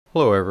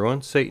Hello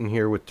everyone, Satan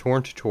here with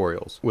Torn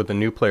Tutorials with a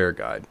new player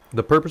guide.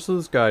 The purpose of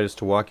this guide is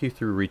to walk you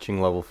through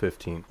reaching level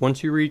 15.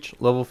 Once you reach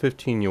level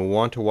 15, you'll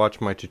want to watch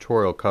my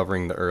tutorial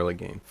covering the early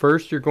game.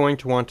 First, you're going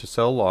to want to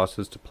sell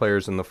losses to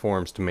players in the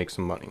forums to make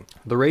some money.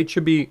 The rate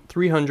should be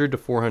 300 to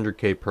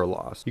 400k per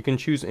loss. You can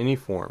choose any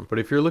form, but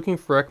if you're looking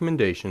for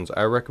recommendations,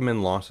 I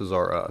recommend Losses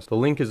R Us. The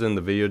link is in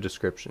the video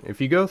description. If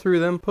you go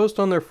through them, post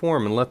on their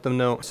forum and let them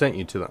know I sent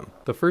you to them.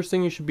 The first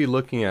thing you should be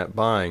looking at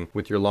buying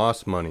with your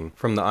lost money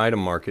from the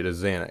item market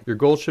is Xanax. Your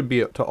goal should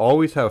be to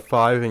always have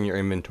 5 in your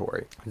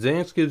inventory.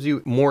 Xanax gives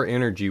you more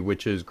energy,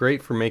 which is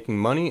great for making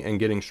money and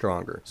getting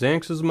stronger.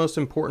 Xanax is the most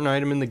important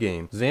item in the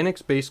game.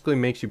 Xanax basically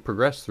makes you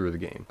progress through the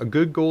game. A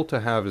good goal to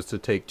have is to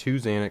take 2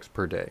 Xanax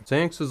per day.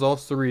 Xanax is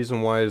also the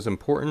reason why it is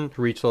important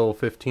to reach level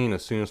 15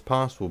 as soon as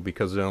possible,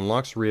 because it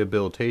unlocks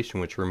rehabilitation,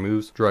 which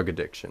removes drug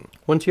addiction.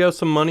 Once you have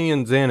some money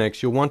in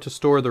Xanax, you'll want to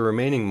store the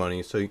remaining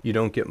money so you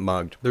don't get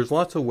mugged. There's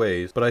lots of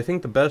ways, but I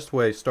think the best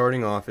way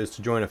starting off is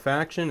to join a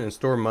faction and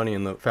store money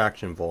in the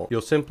faction vault.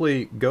 You'll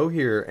simply go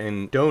here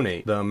and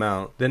donate the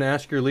amount, then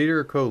ask your leader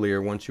or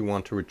co-leader once you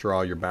want to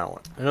withdraw your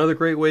balance. Another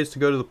great way is to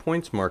go to the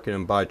points market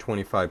and buy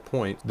 25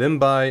 points, then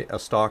buy a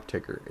stock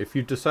ticker. If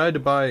you decide to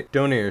buy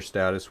donator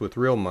status with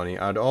real money,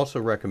 I'd also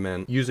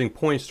recommend using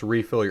points to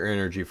refill your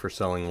energy for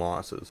selling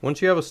losses.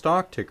 Once you have a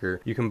stock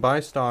ticker, you can buy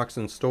stocks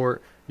and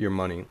store your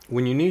money.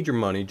 When you need your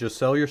money, just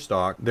sell your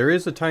stock. There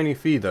is a tiny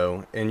fee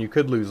though, and you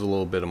could lose a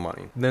little bit of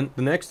money. Then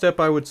the next step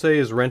I would say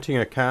is renting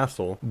a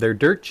castle. They're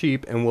dirt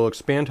cheap and will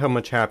expand how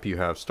much happy you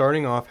have.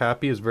 Starting off,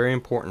 happy is very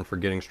important for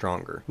getting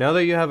stronger. Now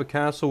that you have a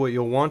castle, what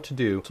you'll want to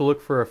do is to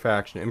look for a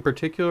faction. In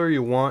particular,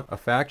 you want a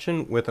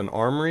faction with an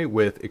armory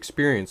with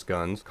experienced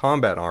guns,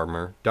 combat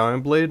armor,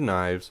 diamond bladed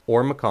knives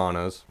or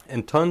makanas,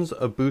 and tons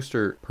of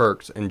booster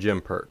perks and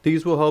gem perks.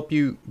 These will help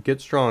you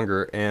get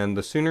stronger, and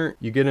the sooner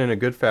you get in a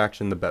good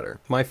faction, the better.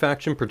 My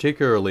faction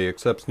particularly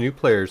accepts new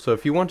players, so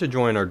if you want to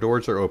join, our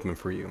doors are open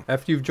for you.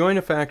 After you've joined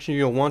a faction,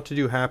 you'll want to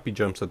do happy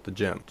jumps at the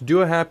gym. To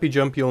do a happy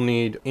jump, you'll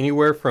need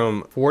anywhere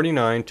from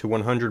 49 to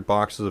 100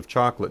 boxes of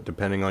chocolate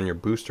depending on your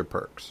booster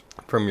perks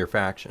from your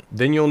faction.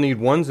 Then you'll need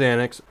 1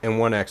 Xanax and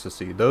 1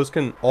 ecstasy. Those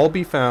can all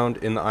be found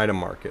in the item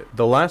market.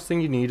 The last thing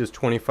you need is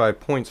 25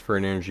 points for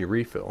an energy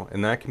refill,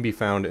 and that can be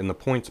found in the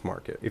points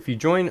market. If you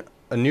join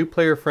a new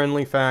player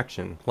friendly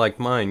faction like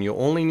mine,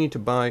 you'll only need to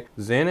buy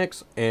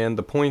Xanax and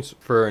the points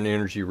for an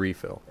energy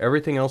refill.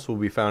 Everything else will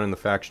be found in the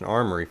faction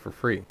armory for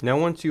free. Now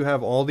once you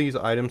have all these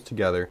items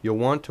together, you'll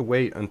want to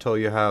wait until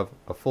you have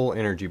a full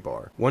energy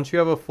bar. Once you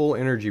have a full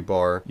energy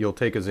bar, you'll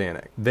take a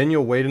Xanax. Then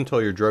you'll wait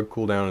until your drug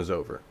cooldown is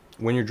over.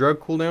 When your drug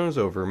cooldown is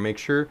over, make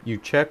sure you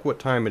check what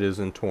time it is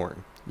in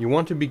Torn. You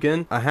want to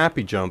begin a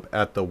happy jump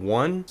at the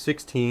 1,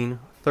 16,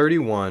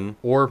 31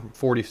 or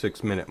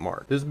 46 minute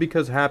mark. This is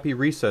because happy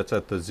resets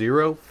at the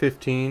 0,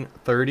 15,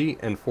 30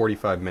 and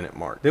 45 minute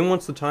mark. Then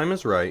once the time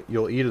is right,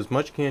 you'll eat as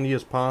much candy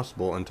as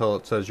possible until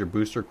it says your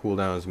booster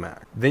cooldown is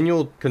max. Then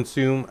you'll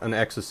consume an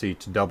ecstasy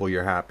to double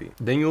your happy.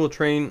 Then you will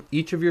train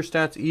each of your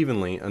stats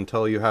evenly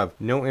until you have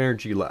no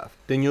energy left.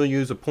 Then you'll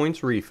use a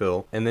points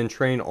refill and then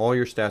train all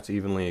your stats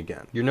evenly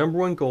again. Your number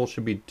one goal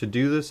should be to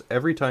do this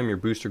every time your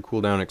booster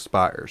cooldown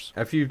expires.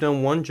 After you've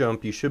done one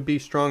jump, you should be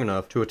strong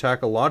enough to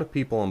attack a lot of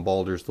people on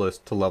Baldur's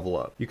List to level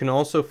up. You can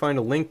also find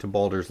a link to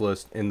Baldur's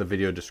List in the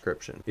video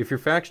description. If your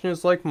faction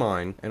is like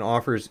mine and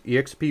offers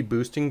EXP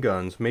boosting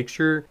guns, make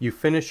sure you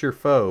finish your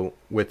foe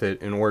with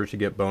it in order to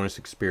get bonus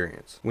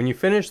experience. When you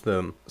finish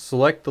them,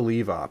 select the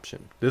leave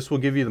option. This will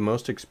give you the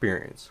most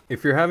experience.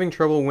 If you're having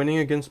trouble winning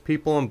against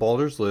people on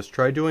Baldur's List,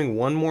 try doing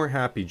one more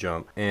happy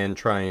jump and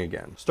trying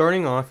again.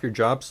 Starting off, your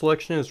job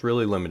selection is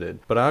really limited,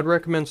 but I'd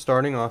recommend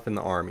starting off in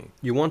the army.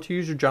 You want to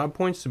use your job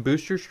points to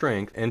boost your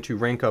strength and to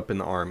rank up in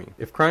the army.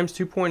 If Crimes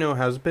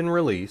 2.0 has been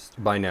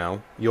released by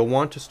now, you'll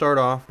want to start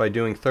off by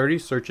doing 30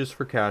 searches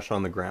for cash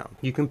on the ground.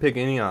 You can pick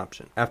any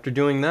option. After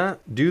doing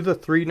that, do the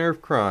 3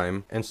 nerf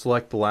crime and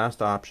select the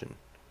last option.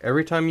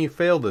 Every time you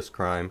fail this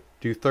crime,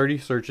 do 30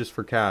 searches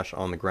for cash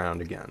on the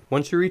ground again.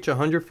 Once you reach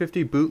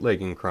 150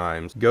 bootlegging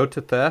crimes, go to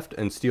theft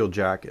and steal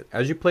jacket.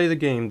 As you play the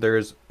game, there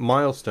is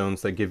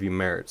milestones that give you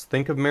merits.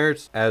 Think of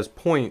merits as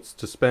points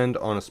to spend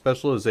on a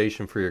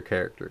specialization for your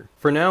character.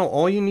 For now,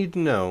 all you need to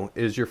know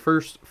is your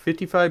first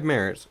 55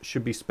 merits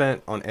should be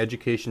spent on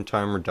education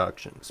time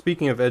reduction.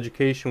 Speaking of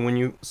education, when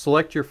you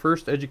select your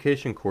first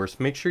education course,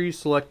 make sure you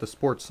select the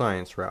sports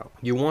science route.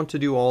 You want to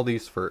do all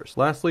these first.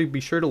 Lastly, be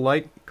sure to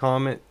like,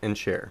 comment, and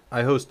share.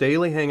 I host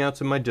daily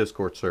hangouts in my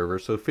Discord server,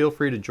 so feel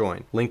free to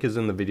join. Link is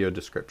in the video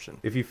description.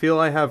 If you feel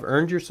I have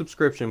earned your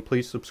subscription,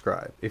 please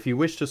subscribe. If you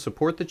wish to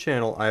support the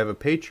channel, I have a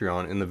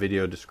Patreon in the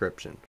video description.